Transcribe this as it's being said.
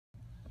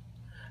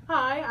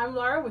Hi, I'm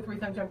Laura with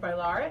Rethunk Junk by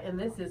Laura, and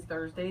this is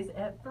Thursdays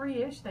at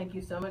 3-ish. Thank you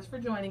so much for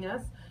joining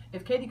us.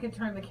 If Katie could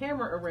turn the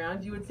camera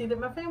around, you would see that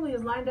my family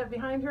is lined up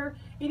behind her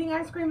eating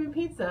ice cream and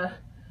pizza.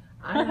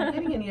 I'm not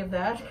getting any of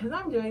that because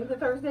I'm doing the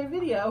Thursday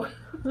video.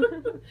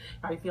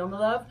 Are you feeling the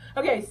love?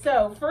 Okay,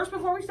 so first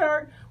before we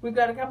start, we've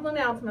got a couple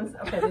announcements.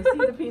 Okay, they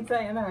see the pizza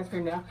and the ice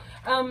cream now.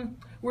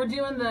 We're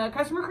doing the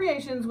Customer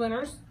Creations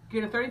winners.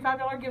 Get a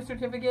 $35 gift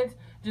certificate.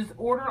 Just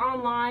order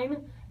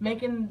online.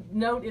 Make a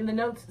note in the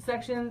notes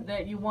section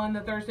that you won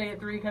the Thursday at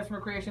 3 Customer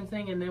Creations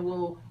thing, and they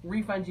will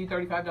refund you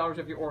 $35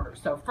 of your order.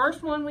 So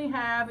first one we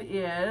have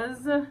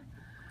is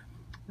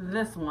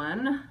this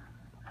one.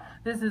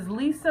 This is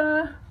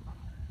Lisa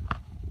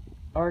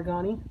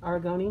Aragoni.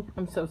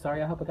 I'm so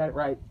sorry. I hope I got it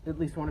right at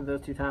least one of those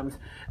 2 times.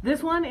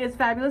 This one is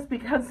fabulous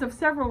because of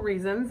several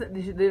reasons.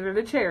 These are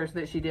the chairs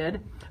that she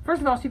did.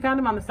 First of all, she found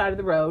them on the side of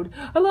the road.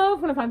 I love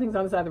when I find things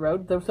on the side of the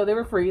road, so they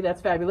were free. That's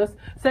fabulous.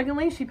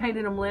 Secondly, she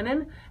painted them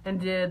linen and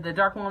did the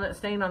dark walnut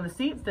stain on the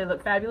seats. They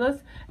look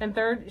fabulous. And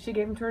third, she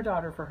gave them to her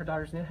daughter for her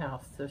daughter's new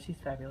house. So she's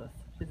fabulous.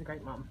 She's a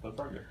great mom. Those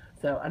are good.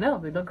 So I know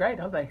they look great,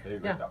 don't they?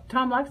 Yeah.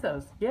 Tom likes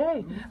those.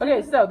 Yay.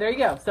 Okay, so there you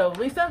go. So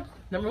Lisa,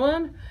 number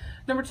 1.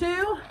 Number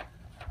 2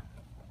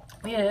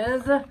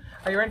 is,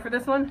 are you ready for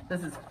this one?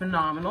 This is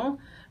phenomenal.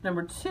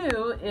 Number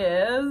 2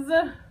 is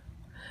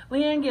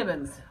Leanne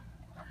Gibbons.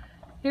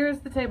 Here's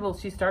the table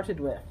she started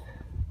with.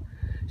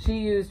 She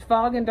used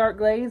fog and dark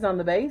glaze on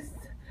the base,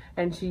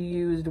 and she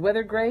used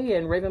weather gray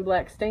and raven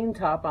black stain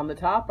top on the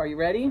top. Are you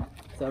ready?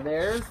 So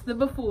there's the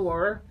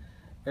before.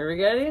 Are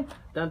we ready?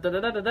 Dun, dun,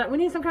 dun, dun, dun, dun. We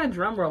need some kind of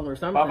drum roll or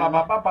something.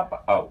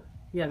 Oh.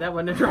 Yeah, that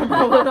wasn't a drum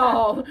roll at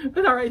all.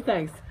 But all right,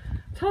 thanks.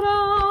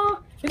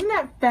 Ta-da! Isn't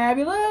that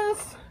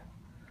fabulous?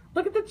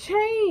 Look at the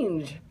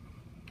change.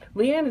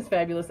 Leanne is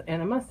fabulous,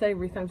 and I must say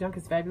Rethunk Junk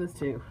is fabulous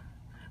too.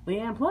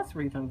 Leanne plus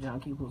Rethunk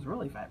Junk equals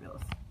really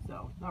fabulous.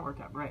 So that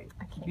worked out great.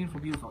 Beautiful,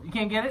 beautiful. You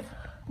can't get it?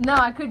 No,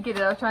 I could get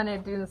it. I was trying to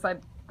do the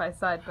side by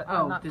side, but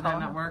I'm not did tall that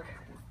not enough. work?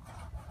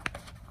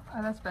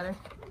 Oh, that's better.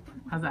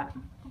 How's that?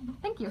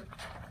 Thank you.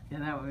 Yeah,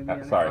 that would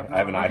be Sorry, I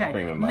have an ice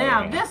cream in my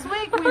Now, hand. this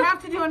week we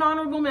have to do an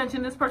honorable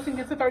mention. This person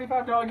gets a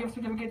 $35 gift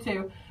certificate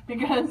too,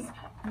 because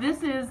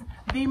this is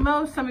the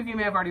most, some of you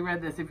may have already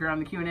read this if you're on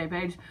the Q&A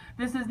page,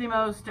 this is the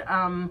most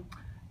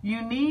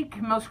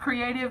unique, most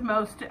creative,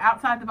 most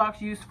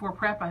outside-the-box use for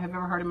prep I have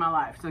ever heard in my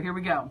life. So here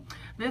we go.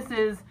 This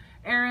is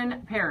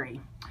Erin Perry.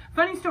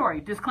 Funny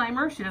story,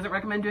 disclaimer, she doesn't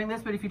recommend doing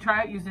this, but if you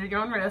try it, use it at your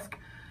own risk.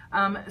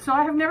 So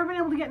I have never been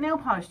able to get nail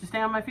polish to stay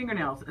on my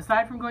fingernails.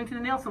 Aside from going to the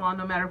nail salon,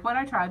 no matter what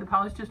I try, the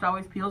polish just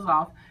always peels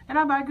off, and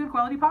I buy good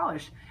quality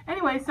polish.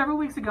 Anyway, several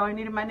weeks ago, I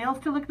needed my nails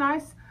to look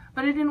nice,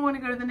 but I didn't want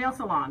to go to the nail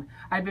salon.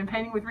 I'd been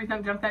painting with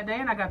Rethunk Junk that day,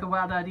 and I got the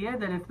wild idea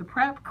that if the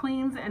prep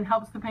cleans and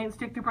helps the paint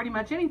stick to pretty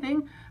much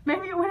anything,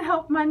 maybe it would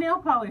help my nail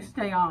polish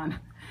stay on.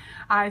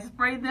 I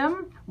sprayed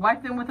them,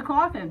 wiped them with a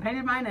cloth, and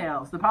painted my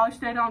nails. The polish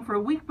stayed on for a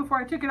week before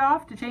I took it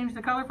off to change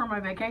the color for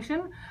my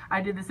vacation. I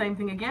did the same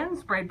thing again,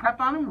 sprayed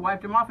prep on them,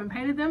 wiped them off, and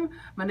painted them.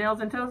 My nails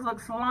and toes look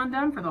salon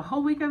done for the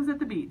whole week I was at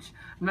the beach.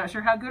 I'm not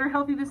sure how good or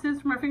healthy this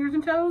is for my fingers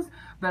and toes,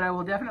 but it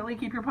will definitely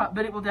keep your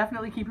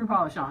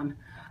polish on.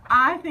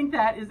 I think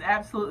that is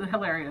absolutely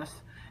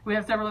hilarious. We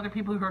have several other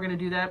people who are going to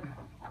do that.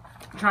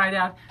 Try it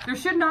out. There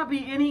should not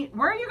be any.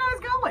 Where are you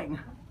guys going?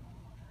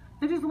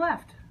 They just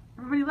left.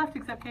 Everybody left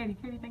except Katie.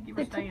 Katie, thank you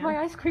for staying. They took my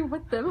ice cream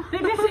with them. They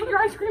did take your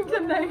ice cream,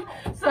 didn't they?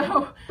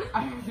 So,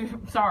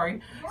 I'm sorry.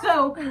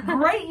 So,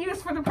 great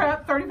use for the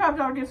prep.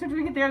 $35 gift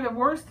certificate there. The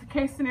worst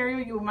case scenario,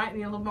 you might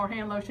need a little more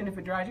hand lotion if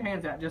it dries your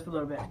hands out just a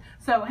little bit.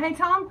 So, hey,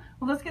 Tom,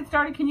 well, let's get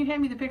started. Can you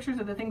hand me the pictures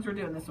of the things we're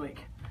doing this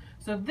week?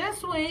 So,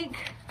 this week,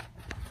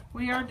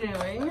 we are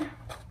doing...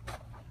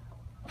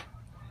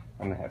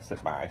 I'm going to have to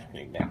sit my ice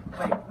cream down.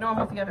 Wait, no,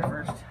 I'm together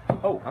first.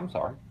 Oh, I'm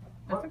sorry.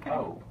 That's okay.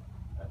 Oh.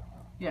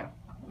 Yeah,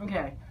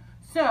 okay.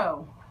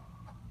 So,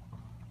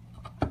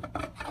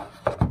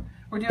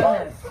 we're doing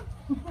this.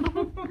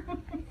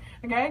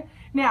 Okay?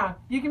 Now,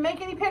 you can make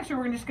any picture.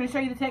 We're just going to show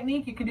you the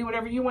technique. You can do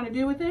whatever you want to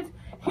do with it.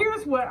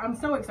 Here's what I'm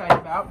so excited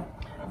about.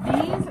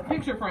 These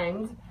picture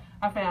frames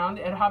I found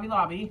at Hobby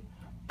Lobby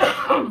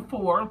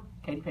for,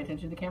 Katie, pay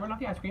attention to the camera, not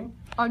the ice cream.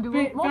 I'm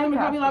doing Found them at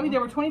Hobby Lobby. They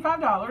were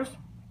 $25.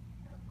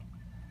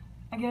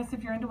 I guess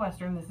if you're into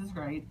Western, this is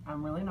great.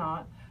 I'm really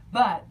not.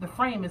 But the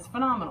frame is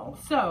phenomenal.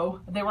 So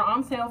they were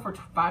on sale for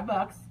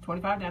 $5,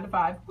 25 down to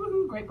 5.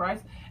 Woohoo, great price.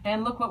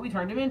 And look what we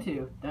turned them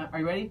into. Are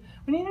you ready?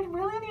 We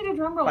really need a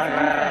drum roll.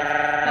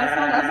 That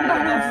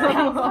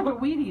sounds like a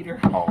weed eater.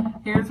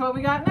 Here's what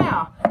we got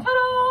now.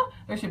 Ta-da!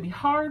 There should be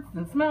hearts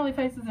and smiley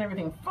faces and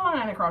everything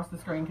flying across the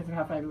screen because of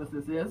how fabulous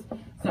this is.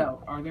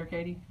 So, are there,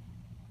 Katie?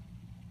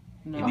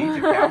 No. It needs a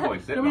cowboy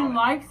sitting Nobody on it.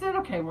 likes it?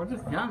 Okay, we're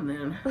just done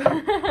then.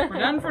 We're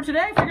done for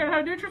today. Figure out how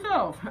to do it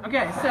yourself.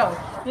 Okay, so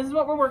this is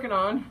what we're working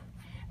on.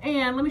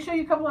 And let me show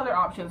you a couple other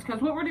options,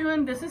 because what we're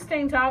doing, this is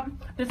stain top,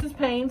 this is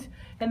paint,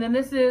 and then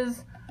this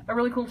is a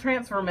really cool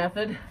transfer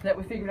method that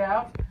we figured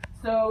out.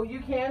 So you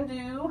can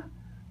do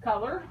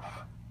color.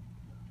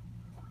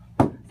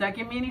 Does that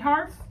give me any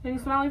hearts? Any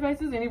smiley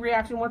faces? Any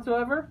reaction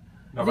whatsoever?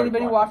 Is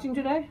anybody watching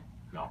today?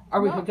 No.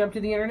 Are we hooked up to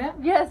the internet?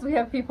 Yes, we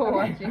have people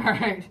Okay, watching. all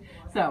right.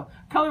 So,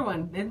 color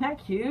one. Isn't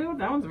that cute?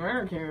 That one's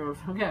very cute.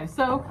 Okay,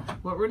 so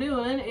what we're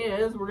doing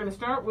is we're going to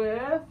start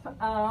with,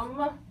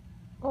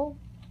 Oh.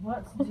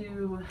 let's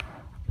do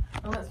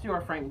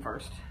our frame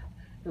first.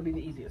 It'll be the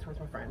easiest. Where's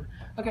my frame?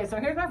 Okay, so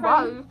here's our frame.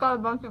 Wow, you've got a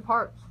bunch of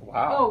hearts.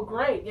 Wow. Oh,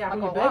 great. Yeah,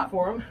 I'm Like going to a beg lot.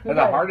 for them. That's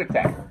a heart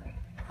attack.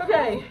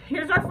 Okay,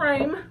 here's our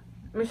frame.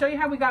 Let me show you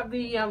how we got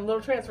the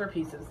little transfer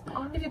pieces.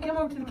 If you come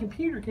over to the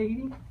computer,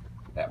 Katie.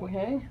 That way.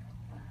 Okay.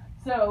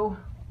 So,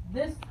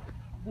 this,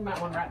 you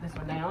might want to write this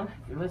one down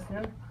if you're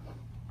listening.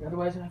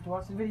 Otherwise, you'll have to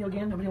watch the video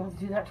again. Nobody wants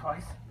to do that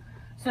twice.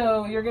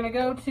 So, you're going to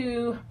go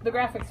to the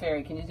graphics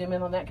fairy. Can you zoom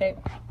in on that, Kate?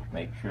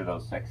 Make sure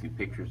those sexy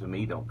pictures of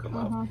me don't come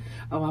up.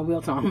 Oh, I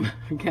will, Tom.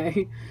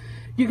 Okay.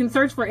 You can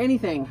search for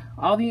anything.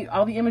 All the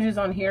images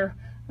on here.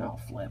 Oh,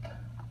 flip.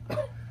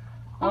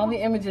 All the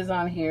images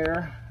on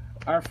here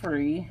are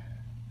free.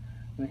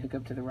 Let me hook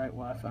up to the right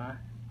Wi-Fi.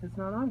 It's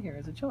not on here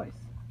as a choice.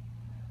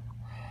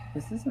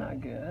 This is not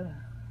good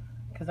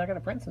because I got to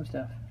print some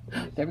stuff.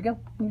 There we go.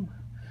 Boom.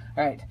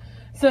 All right.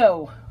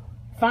 So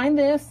find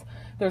this.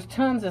 There's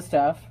tons of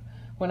stuff.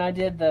 When I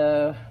did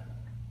the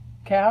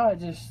cow, I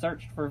just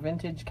searched for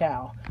vintage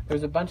cow.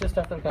 There's a bunch of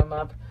stuff that come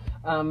up.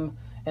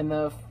 And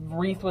the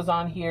wreath was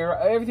on here.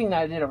 Everything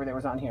that I did over there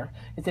was on here.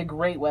 It's a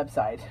great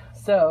website.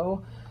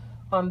 So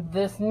on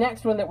this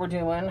next one that we're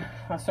doing,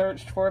 I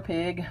searched for a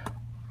pig.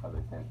 How they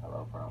send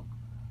hello from?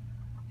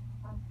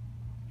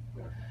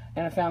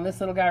 And I found this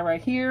little guy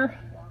right here.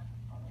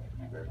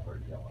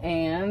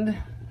 And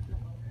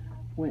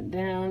went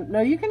down. No,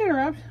 you can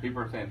interrupt.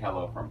 People are saying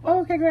hello from.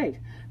 Oh, okay, great.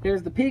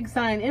 There's the pig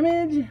sign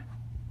image.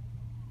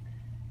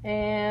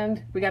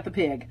 And we got the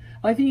pig.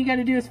 Only thing you got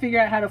to do is figure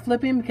out how to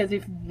flip him, because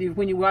if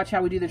when you watch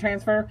how we do the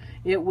transfer,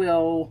 the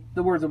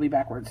words will be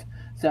backwards.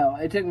 So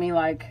it took me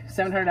like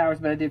 700 hours,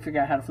 but I did figure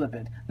out how to flip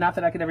it. Not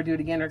that I could ever do it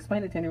again or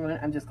explain it to anyone.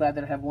 I'm just glad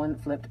that I have one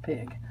flipped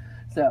pig.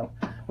 So,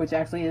 which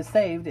actually is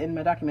saved in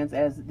my documents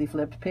as the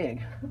flipped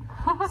pig.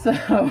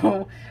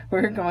 So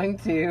we're going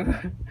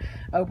to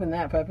open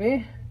that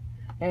puppy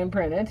and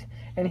print it.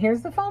 And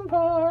here's the fun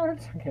part.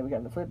 Okay, we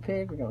got the flipped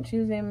pig. We're going to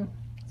choose him.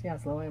 See how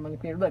slow I am on the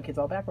computer. Look, it's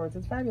all backwards.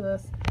 It's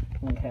fabulous.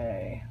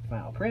 Okay,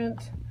 file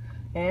print.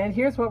 And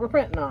here's what we're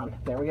printing on.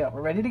 There we go.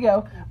 We're ready to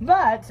go.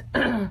 But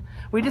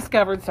we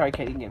discovered, sorry,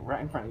 Katie, get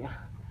right in front of you.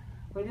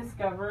 We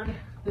discovered,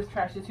 this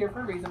trash is here for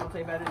a reason. I'll tell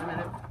you about it in a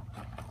minute.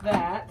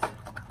 That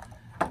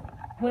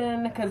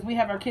because we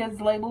have our kids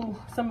label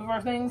some of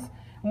our things,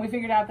 and we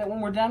figured out that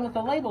when we're done with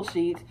the label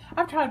sheet,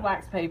 I've tried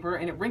wax paper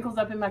and it wrinkles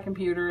up in my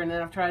computer, and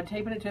then I've tried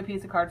taping it to a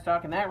piece of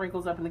cardstock and that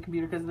wrinkles up in the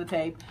computer because of the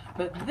tape.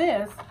 But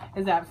this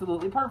is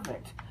absolutely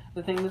perfect.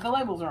 The thing that the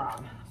labels are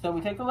on. So we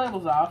take the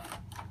labels off,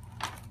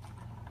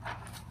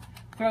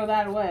 throw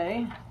that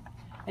away,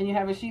 and you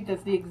have a sheet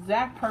that's the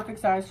exact perfect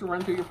size to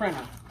run through your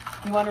printer.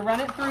 You want to run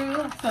it through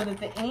so that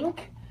the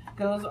ink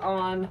goes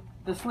on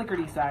the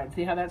slickerty side.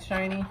 See how that's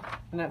shiny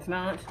and that's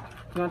not?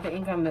 You want the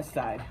ink on this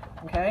side,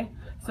 okay?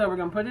 So we're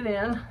going to put it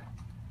in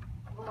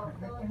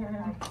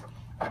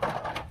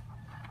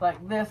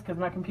like this, because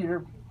my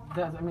computer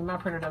does, my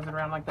printer does it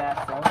around like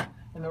that. So,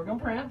 and then we're going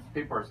to print.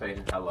 People are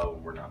saying hello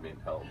and we're not being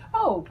told.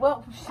 Oh,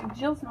 well,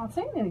 Jill's not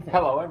saying anything.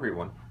 Hello,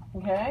 everyone.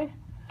 Okay.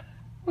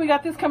 We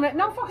got this coming.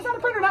 No, focus on the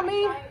printer, not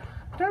me.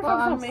 Don't Well,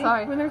 focus I'm on me.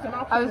 sorry. When there's an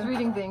I was option.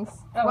 reading things.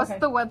 Oh, What's okay.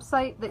 the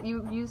website that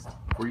you used?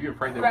 Were you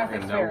afraid they weren't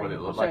going to know Graphics what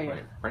it looked I'll like show when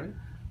you. it printed?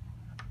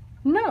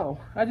 No,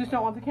 I just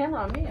don't want the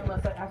camera on me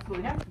unless I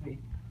absolutely have to be.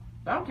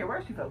 I don't care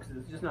where she focuses,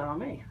 it's just not on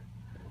me.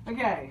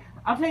 Okay,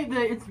 I'll tell you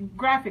it's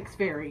Graphics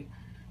Fairy.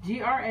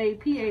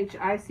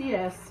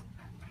 Graphics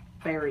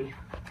Fairy.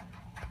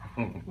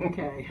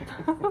 Okay.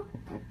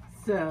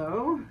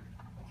 So,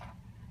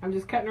 I'm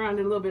just cutting around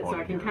it a little bit so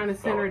I can kind of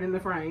center it in the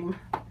frame.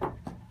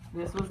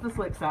 This was the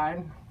slick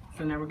side.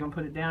 So now we're going to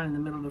put it down in the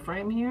middle of the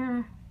frame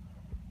here.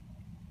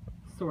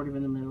 Sort of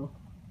in the middle.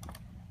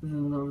 As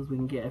in the middle as we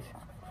can get.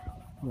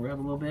 Rub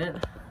a little bit.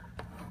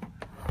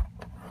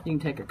 You can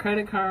take a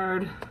credit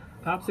card,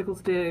 popsicle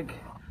stick,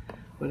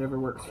 whatever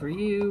works for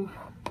you.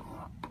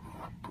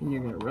 And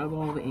you're going to rub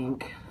all the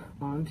ink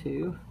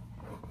onto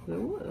the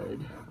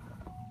wood.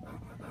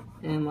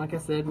 And like I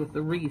said, with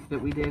the wreath that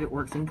we did, it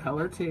works in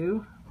color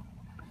too.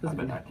 I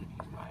bet I can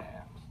use my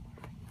abs.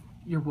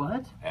 Your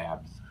what?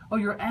 Abs. Oh,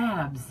 your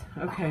abs.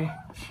 Okay.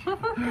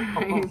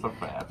 Almost a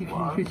fat You can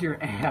one. use your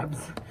abs.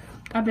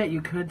 I bet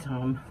you could,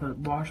 Tom. The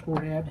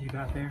washboard abs you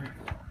got there.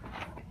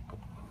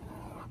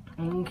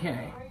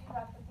 Okay.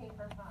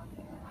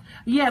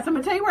 Yes, I'm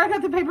going to tell you where I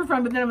got the paper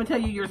from, but then I'm going to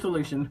tell you your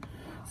solution.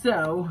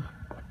 So,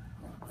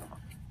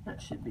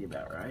 that should be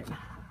about right.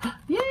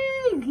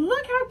 Yay!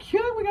 Look how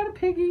cute! We got a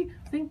piggy.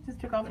 See, just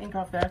took all the ink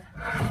off that.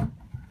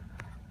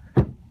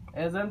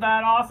 Isn't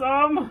that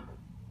awesome?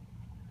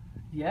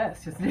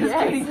 Yes, just Yes.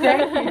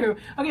 Thank you.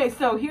 Okay,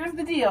 so here's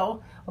the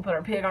deal. We'll put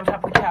our pig on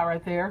top of the cow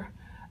right there.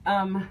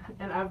 And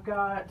we're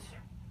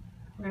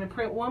going to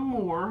print one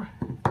more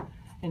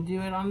and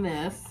do it on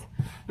this.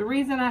 The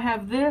reason I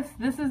have this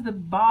is the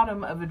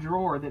bottom of a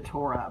drawer that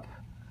tore up.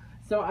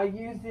 So I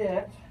used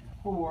it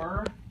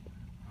for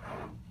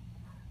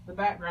the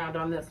background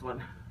on this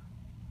one.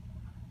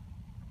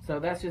 So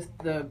that's just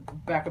the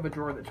back of a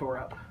drawer that tore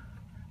up.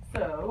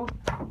 So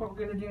what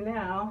we're going to do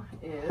now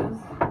is,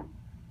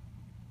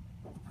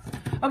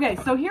 okay,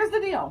 so here's the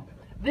deal.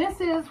 This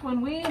is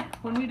when we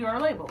do our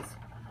labels.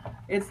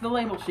 It's the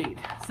label sheet.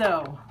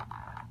 So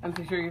I'm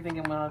sure you're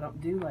thinking, well, I don't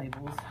do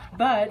labels,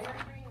 but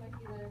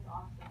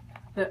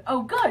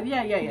oh, good,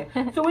 yeah.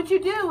 So what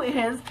you do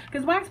is,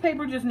 because wax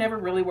paper just never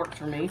really works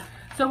for me.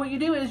 So what you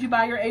do is you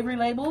buy your Avery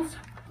labels,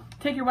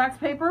 take your wax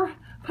paper,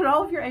 put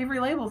all of your Avery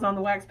labels on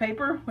the wax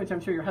paper, which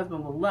I'm sure your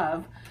husband will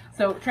love.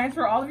 So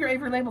transfer all of your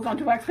Avery labels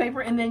onto wax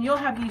paper, and then you'll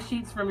have these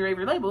sheets from your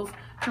Avery labels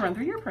to run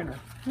through your printer.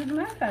 Isn't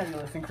that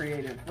fabulous and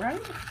creative,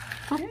 right?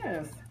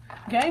 Yes.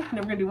 Okay, now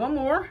we're going to do one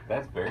more.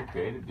 That's very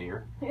creative,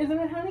 dear. Isn't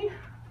it, honey?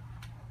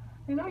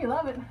 You know you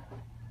love it.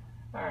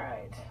 All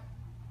right.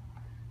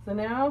 So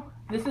now,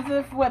 this is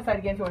the website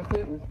again, if you want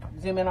to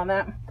zoom in on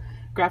that.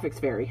 Graphics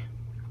Fairy.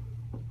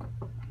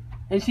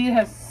 And she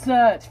has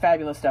such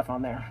fabulous stuff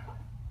on there.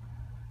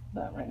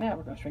 But right now,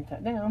 we're going to shrink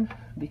that down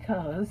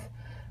because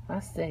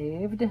I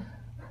saved.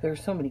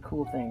 There's so many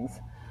cool things.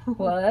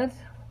 What?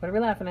 What are we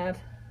laughing at?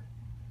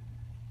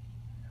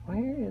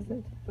 Where is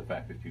it? The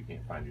fact that you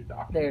can't find your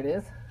document. There it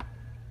is.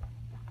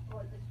 Will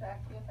it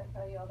distract you if I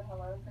tell you all the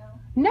hellos now?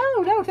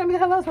 No, tell me the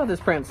hellos about this,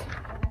 Prince.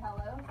 And a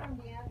hello from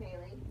Deanne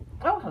Bailey.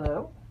 Oh,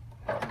 hello.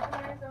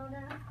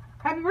 Arizona.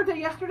 Happy birthday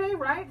yesterday,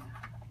 right?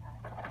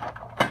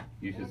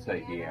 You should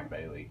say Deanne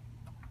Bailey.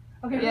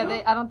 Okay. Yeah,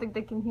 who? I don't think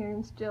they can hear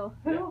him still.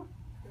 Who?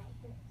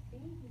 See,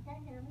 you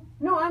can't hear me.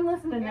 No, I'm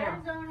listening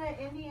now. Arizona,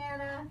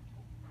 Indiana,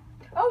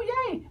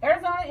 Oh, yay!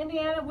 Arizona,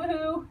 Indiana,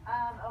 woohoo!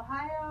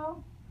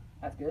 Ohio.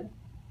 That's good.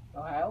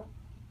 Ohio.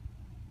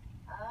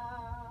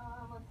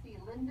 Let's see,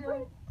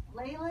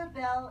 Layla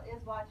Bell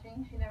is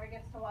watching. She never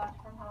gets to watch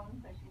from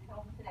home, so she's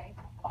home today.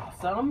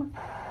 Awesome.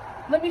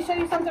 Let me show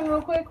you something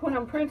real quick when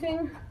I'm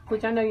printing,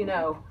 which I know you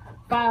know.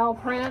 File,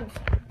 print.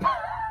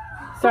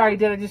 Sorry,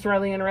 did I just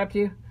really interrupt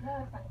you? No,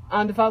 that's fine.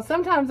 On default,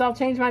 sometimes I'll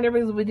change mine,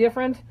 everybody's will be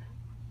different.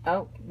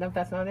 Oh, no,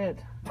 that's not it.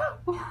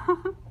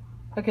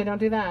 Okay, don't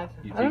do that.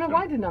 I don't know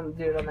why I did not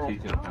do it on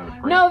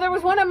that. No, there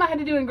was one of them I had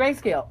to do in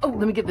grayscale. Oh,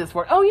 let me get this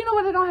for it. Oh, you know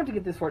what? I don't have to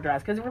get this for it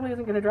dries because it really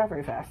isn't going to dry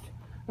very fast.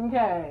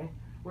 Okay,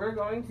 we're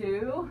going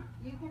to...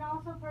 You can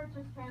also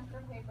purchase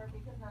transfer paper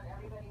because not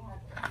everybody has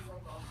empty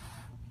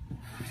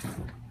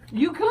labels.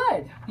 You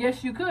could.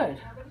 Yes, you could. Nobody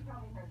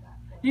probably heard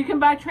that. You can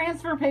buy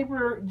transfer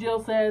paper,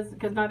 Jill says,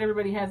 because not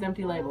everybody has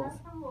empty labels.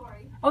 That's from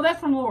Lori. Oh, that's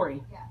from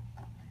Lori. Yeah.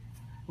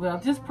 Well,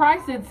 just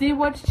price it. See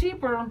what's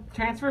cheaper.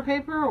 Transfer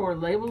paper or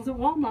labels at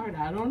Walmart.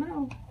 I don't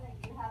know.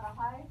 You have a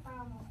hi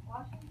from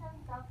Washington,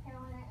 South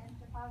Carolina, and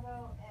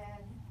Chicago,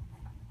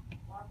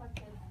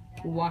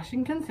 and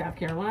Washington, South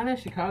Carolina,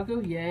 Chicago,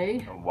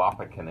 yay.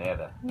 Wappa,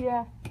 Canada.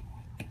 Yeah.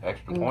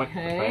 Extra points for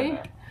saying Okay.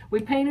 that. We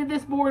painted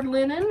this board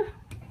linen.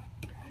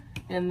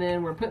 And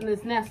then we're putting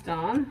this nest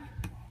on.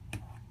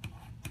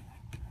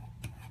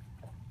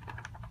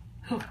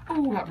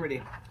 Oh, how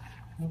pretty.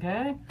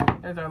 Okay,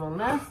 there's our little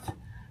nest.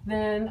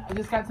 Then I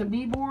just got some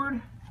beadboard,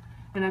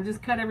 and I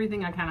just cut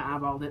everything. I kind of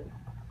eyeballed it.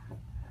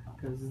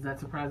 Because does that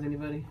surprise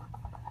anybody?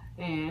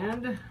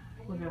 And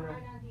we're gonna...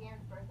 right on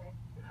Deanne's birthday.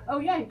 Oh,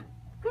 yay.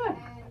 Good.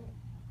 And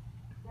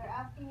they're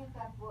asking if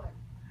that's wood.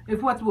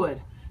 If what's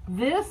wood?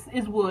 This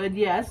is wood,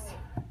 yes.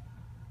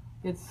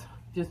 It's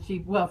just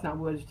cheap. Well, it's not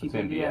wood, it's cheap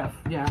It's MDF.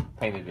 MDF. Yeah.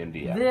 Painted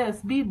MDF.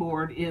 This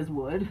beadboard is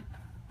wood.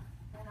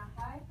 And a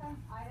hi from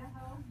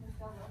Idaho,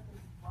 Michelle Wilson,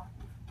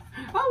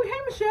 Washington, Oh, hey,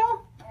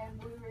 Michelle. and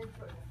Blue Ridge,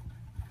 Georgia.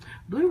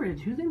 Blue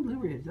Ridge. Who's in Blue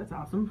Ridge? That's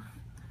awesome.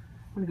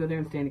 I'm going to go there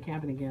and stay in a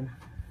cabin again.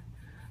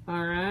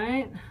 All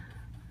right.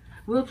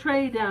 We'll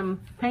trade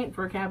paint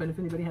for a cabin if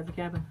anybody has a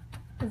cabin.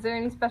 Is there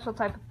any special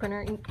type of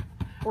printer ink?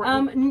 Or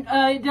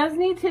It does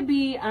need to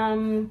be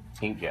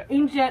Inkjet.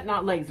 inkjet,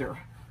 not laser.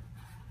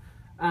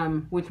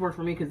 Which works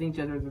for me because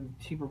inkjet is a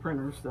cheaper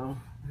printer. So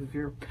if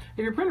your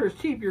printer is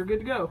cheap, you're good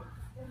to go.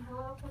 And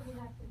hello from New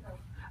Mexico.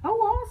 Oh,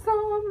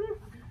 awesome.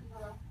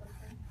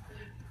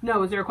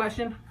 No, is there a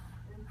question?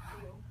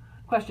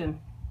 Question.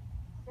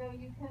 So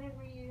you couldn't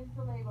reuse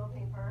the label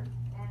paper,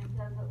 and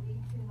does it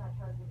leave too much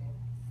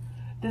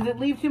residue? Does it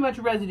leave too much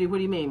residue? What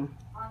do you mean?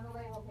 On the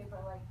label paper,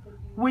 like, could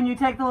you... When you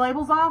take the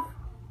labels off?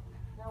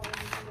 No, when you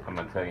do the... I'm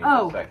going to tell you in a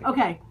Oh, second.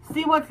 okay.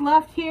 See what's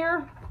left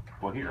here?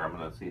 Well, here, I'm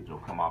going to see if it'll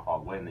come off all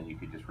the way, and then you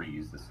could just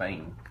reuse the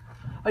same.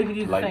 Oh, you could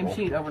use the Label. same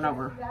sheet over and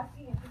over. She's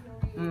asking if you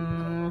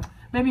can reuse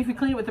Maybe if you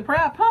clean it with the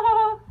prep.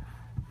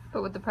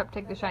 But would the prep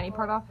take the shiny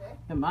part off?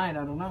 It might,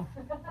 I don't know.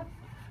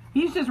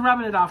 He's just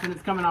rubbing it off and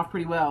it's coming off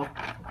pretty well.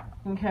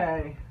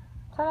 Okay.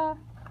 Ta-da!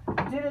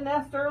 Did a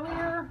nest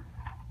earlier.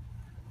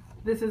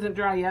 This isn't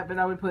dry yet, but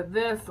I would put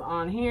this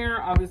on here.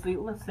 Obviously,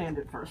 let's sand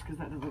it first because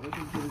that doesn't look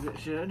as good as it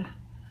should.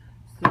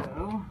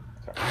 So.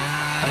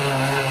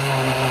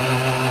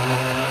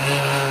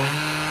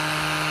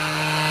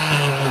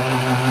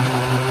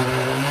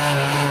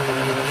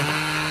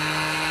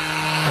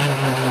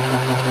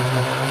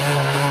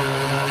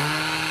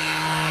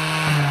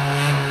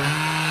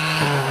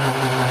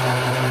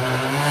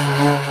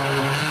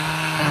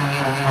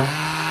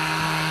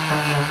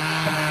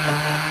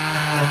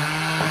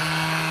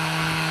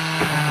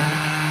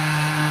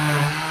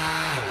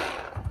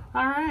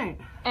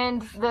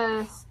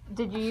 And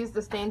did you use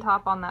the stain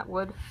top on that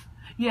wood?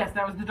 Yes,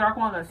 that was the dark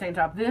walnut stain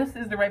top. This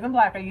is the Raven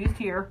Black I used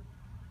here.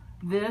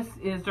 This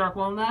is dark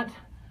walnut.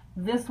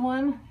 This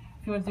one,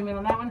 if you want to zoom in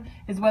on that one,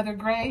 is weathered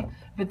gray,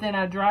 but then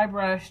I dry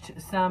brushed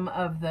some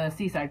of the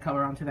seaside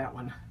color onto that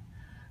one.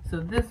 So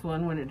this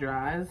one, when it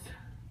dries,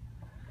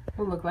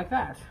 will look like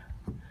that.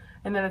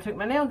 And then I took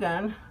my nail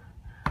gun,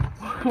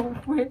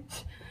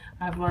 which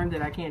I've learned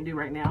that I can't do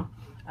right now.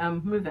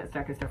 Move that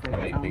stack of stuff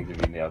right How many things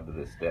have you nailed to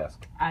this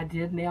desk? I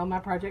did nail my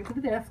project to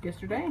the desk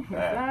yesterday.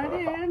 Yes, I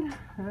did.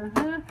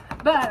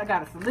 But I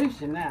got a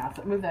solution now.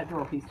 So move that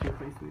drawer piece too,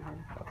 please, sweetheart.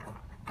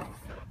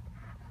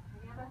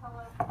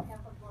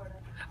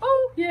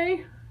 Oh,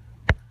 yay.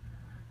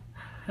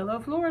 Hello,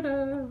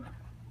 Florida.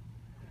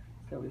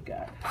 So we've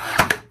got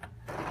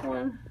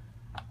one.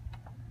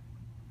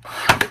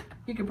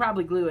 You could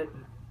probably glue it.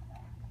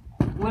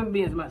 Wouldn't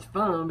be as much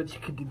fun, but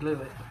you could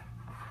glue it.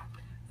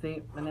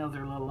 See, my nails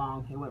are a little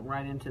long. It went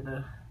right into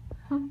the...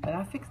 But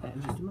I'll fix that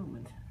in just a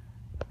moment.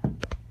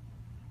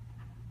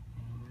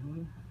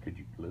 Could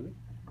you glue it?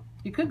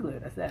 You could glue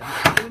it, I said.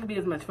 It wouldn't be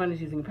as much fun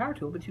as using a power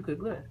tool, but you could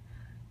glue it.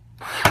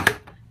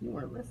 You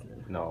weren't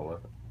listening. No, I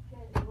wasn't.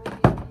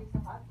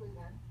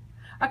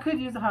 I could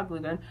use a hot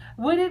glue gun.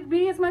 Would it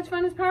be as much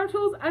fun as power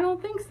tools? I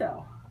don't think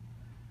so.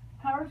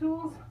 Power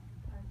tools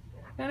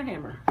and a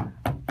hammer.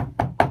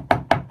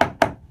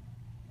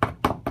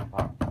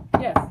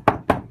 Yes.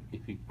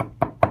 If you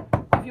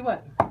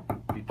what?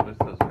 If you twist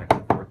those next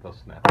and forth, they'll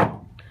snap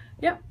out.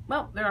 Yep.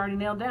 Well, they're already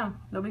nailed down.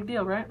 No big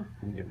deal, right?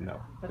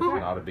 No, That's it's right.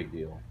 not a big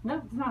deal.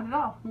 No, it's not at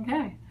all.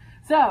 Okay.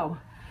 So,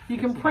 you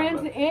can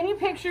print any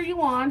picture you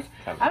want.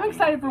 I'm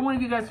excited for one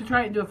of you guys to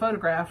try it and do a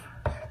photograph.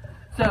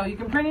 So, you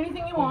can print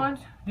anything you want.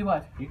 Do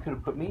what? You could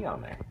have put me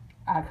on there.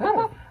 I could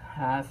have.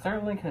 I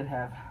certainly could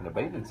have. In a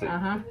bathing suit.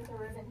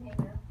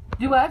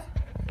 Do what?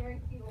 Very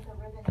cute with a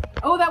ribbon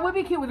hanger. Oh, that would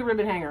be cute with a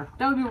ribbon hanger.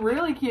 That would be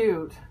really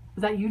cute.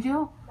 Is that you,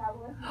 Jill? That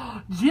was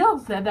Jill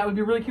said that would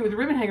be really cute with a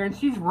ribbon hanger, and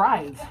she's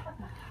right.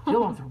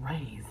 Jill wants a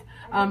raise.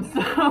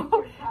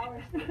 So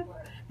power stapler.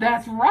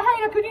 that's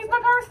right. I could use my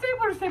power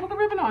stapler to staple the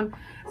ribbon on.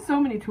 So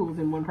many tools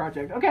in one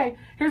project. Okay,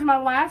 here's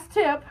my last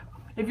tip.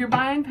 If you're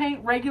buying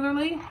paint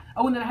regularly,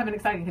 oh, and then I have an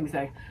exciting thing to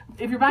say.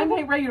 If you're buying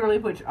paint regularly,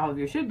 which all of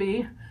you should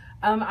be,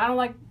 I don't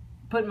like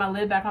putting my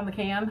lid back on the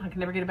can. I can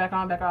never get it back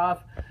on, back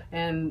off,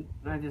 and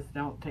I just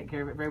don't take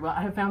care of it very well.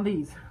 I have found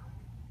these.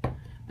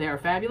 They are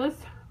fabulous.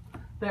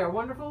 They are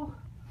wonderful.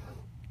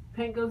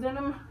 Paint goes in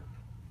them.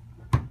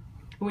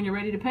 When you're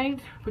ready to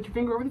paint, put your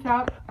finger over the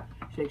top,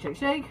 shake, shake,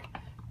 shake,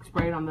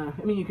 spray it on the,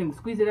 I mean, you can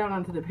squeeze it out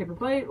onto the paper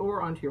plate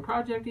or onto your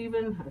project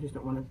even. I just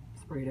don't want to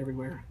spray it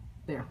everywhere.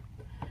 There.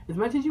 As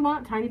much as you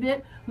want, tiny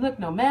bit. Look,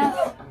 no mess.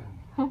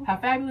 How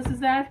fabulous is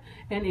that?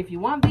 And if you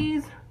want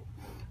these,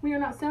 we are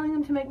not selling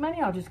them to make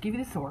money. I'll just give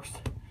you the source.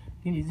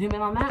 Can you zoom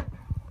in on that?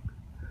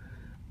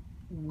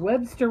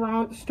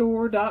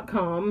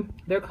 Webstaurantstore.com.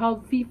 They're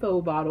called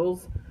FIFO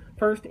bottles.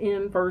 First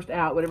in, first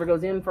out. Whatever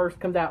goes in first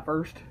comes out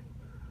first.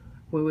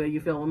 Way you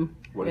fill them.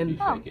 What if you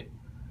shake it?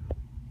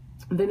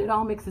 Then it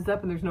all mixes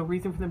up, and there's no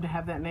reason for them to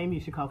have that name. You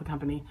should call the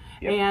company.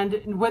 Yep.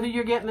 And whether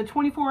you're getting the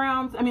 24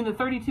 ounce, I mean the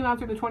 32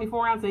 ounce or the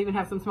 24 ounce, they even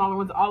have some smaller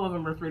ones. All of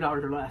them are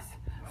 $3 or less.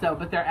 So,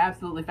 but they're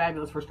absolutely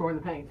fabulous for storing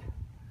the paint.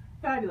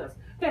 Fabulous.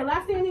 Okay,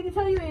 last thing I need to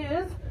tell you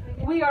is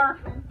we are.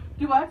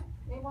 Do what?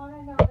 They want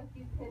to know if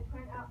you could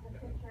print out the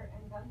picture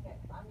and gunk it.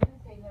 I'm going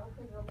to say no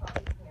because they'll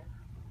probably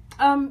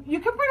can't. You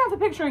could print out the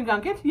picture and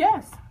gunk it.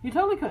 Yes, you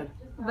totally could.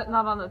 But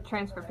not on the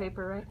transfer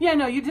paper, right? Yeah,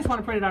 no, you just want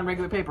to print it on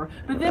regular paper.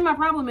 But then my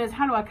problem is,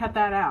 how do I cut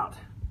that out?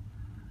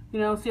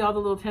 You know, see all the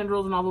little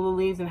tendrils and all the little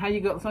leaves, and how do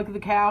you go, it's like the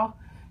cow,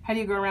 how do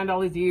you go around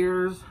all these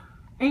ears?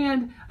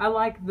 And I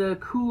like the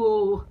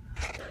cool,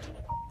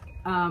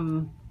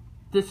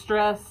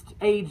 distressed,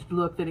 aged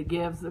look that it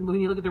gives.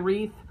 When you look at the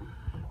wreath,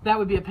 that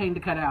would be a pain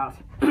to cut out.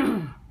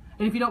 And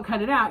if you don't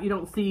cut it out, you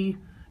don't see,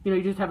 you know,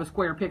 you just have a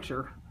square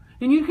picture.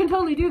 And you can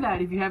totally do that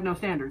if you have no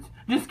standards.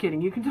 Just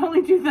kidding. You can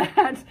totally do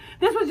that.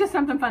 This was just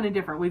something fun and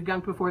different. We've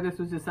gunked before. This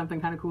was just something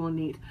kind of cool and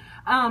neat.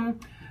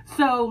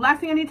 So last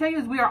thing I need to tell you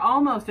is we are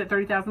almost at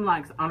 30,000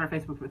 likes on our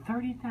Facebook page.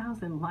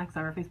 30,000 likes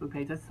on our Facebook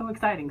page. That's so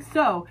exciting.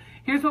 So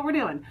here's what we're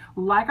doing.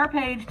 Like our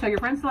page. Tell your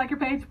friends to like your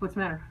page. What's the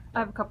matter? I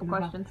have a couple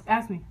questions.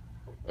 Ask me.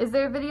 Is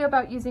there a video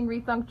about using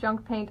Rethunk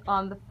Junk paint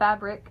on the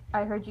fabric?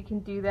 I heard you can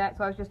do that,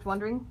 so I was just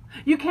wondering.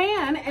 You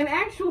can. And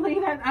actually,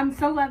 I'm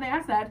so glad they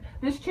asked that.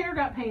 This chair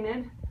got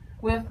painted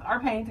with our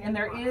paint, and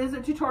there is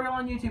a tutorial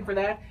on YouTube for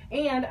that,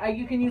 and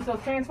you can use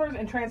those transfers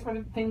and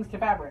transfer things to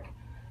fabric.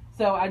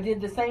 So I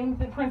did the same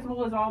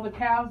principle as all the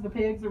cows, the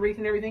pigs, the wreath,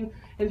 and everything,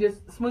 and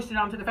just smushed it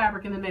onto the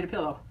fabric and then made a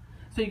pillow.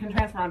 So you can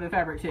transfer onto the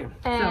fabric too.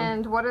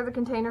 And what are the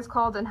containers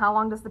called, and how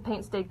long does the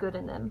paint stay good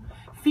in them?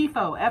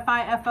 FIFO,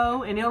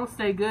 F-I-F-O, and it'll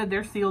stay good.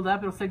 They're sealed up.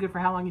 It'll stay good for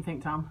how long you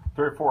think, Tom?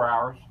 3 or 4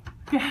 hours.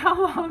 How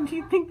long do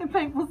you think the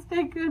paint will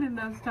stay good in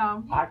those,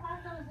 Tom? You have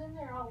those in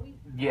there all week.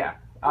 Yeah.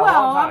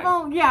 Well, I've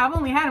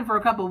only had them for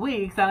a couple of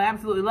weeks. I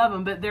absolutely love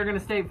them, but they're going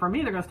to stay, for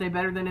me, they're going to stay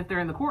better than if they're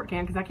in the quart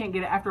can, because I can't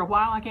get it, after a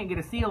while, I can't get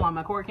a seal on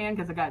my quart can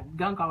because I got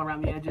gunk all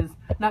around the edges.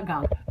 Not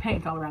gunk,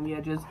 paint all around the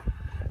edges.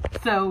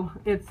 So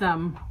it's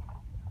all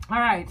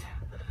right.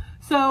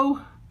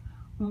 So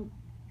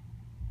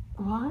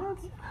what?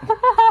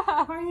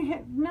 Why are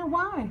you no,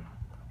 why?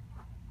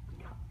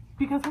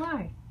 Because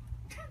why?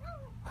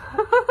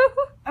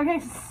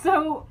 Okay,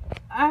 so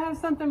I have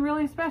something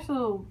really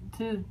special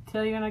to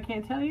tell you and I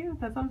can't tell you?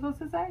 That's what I'm supposed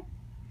to say?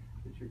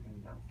 That you're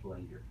going to announce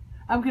later.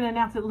 I'm going to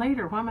announce it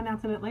later. Why am I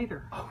announcing it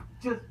later? Oh,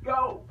 just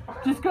go!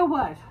 Just go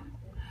what?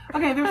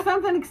 Okay, there's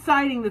something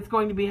exciting that's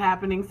going to be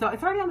happening. So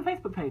it's already on the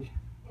Facebook page.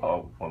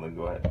 Oh, well then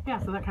go ahead. Yeah,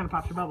 so that kind of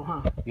pops your bubble,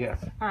 huh?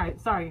 Yes. All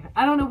right, sorry.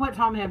 I don't know what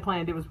Tom had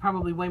planned. It was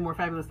probably way more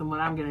fabulous than what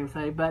I'm going to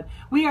say. But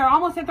we are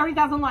almost at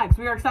 30,000 likes.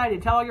 We are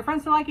excited. Tell all your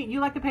friends to like it. You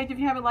like the page if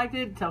you haven't liked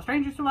it. Tell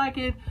strangers to like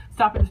it.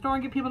 Stop in the store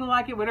and get people to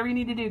like it. Whatever you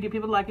need to do, get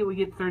people to like it. We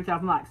get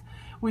 30,000 likes.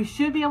 We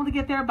should be able to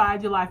get there by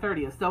July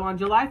 30th. So on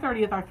July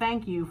 30th, our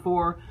thank you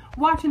for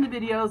watching the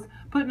videos,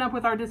 putting up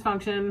with our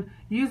dysfunction,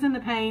 using the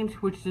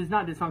paint, which is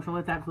not dysfunctional,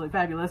 it's absolutely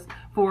fabulous,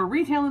 for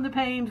retailing the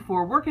paint,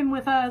 for working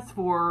with us,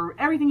 for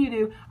everything you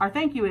do. Our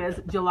thank you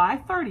is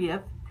July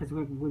 30th, because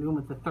we're doing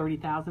with the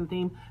 30,000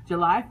 theme,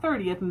 July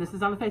 30th, and this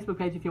is on the Facebook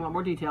page if you want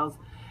more details,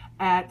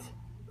 at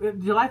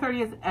July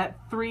 30th at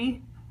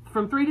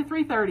from 3 to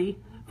 3:30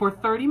 for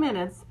 30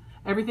 minutes.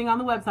 Everything on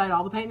the website,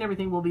 all the paint and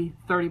everything will be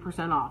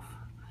 30% off.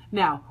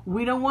 Now,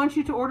 we don't want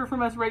you to order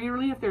from us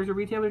regularly if there's a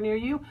retailer near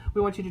you.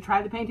 We want you to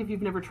try the paint if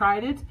you've never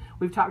tried it.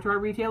 We've talked to our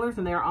retailers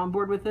and they are on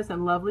board with this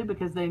and lovely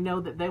because they know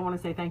that they want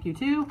to say thank you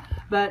too.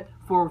 But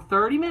for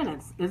 30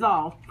 minutes is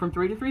all, from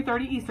 3 to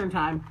 3:30 Eastern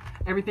time,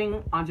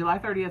 everything on July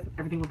 30th,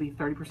 everything will be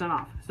 30%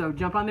 off. So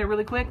jump on there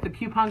really quick. The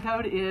coupon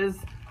code is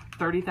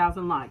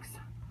 30,000 likes.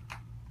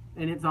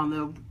 And it's on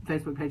the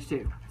Facebook page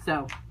too.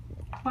 So,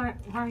 why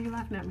are you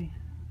laughing at me?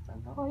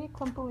 Why are you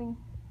clumping?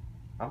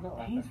 I'm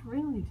not He's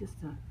really just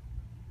a...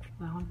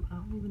 Well, I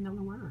don't even know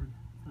the word.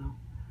 So,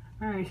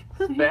 all right.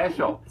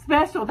 Special.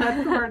 Special.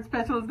 That's the word.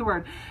 Special is the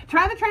word.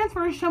 Try the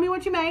transfers. Show me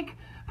what you make.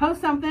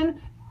 Post something.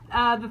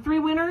 The 3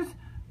 winners.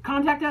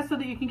 Contact us so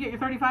that you can get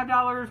your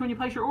 $35 when you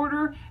place your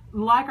order.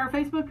 Like our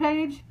Facebook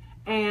page.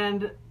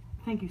 And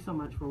thank you so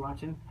much for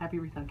watching. Happy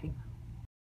Rethunking.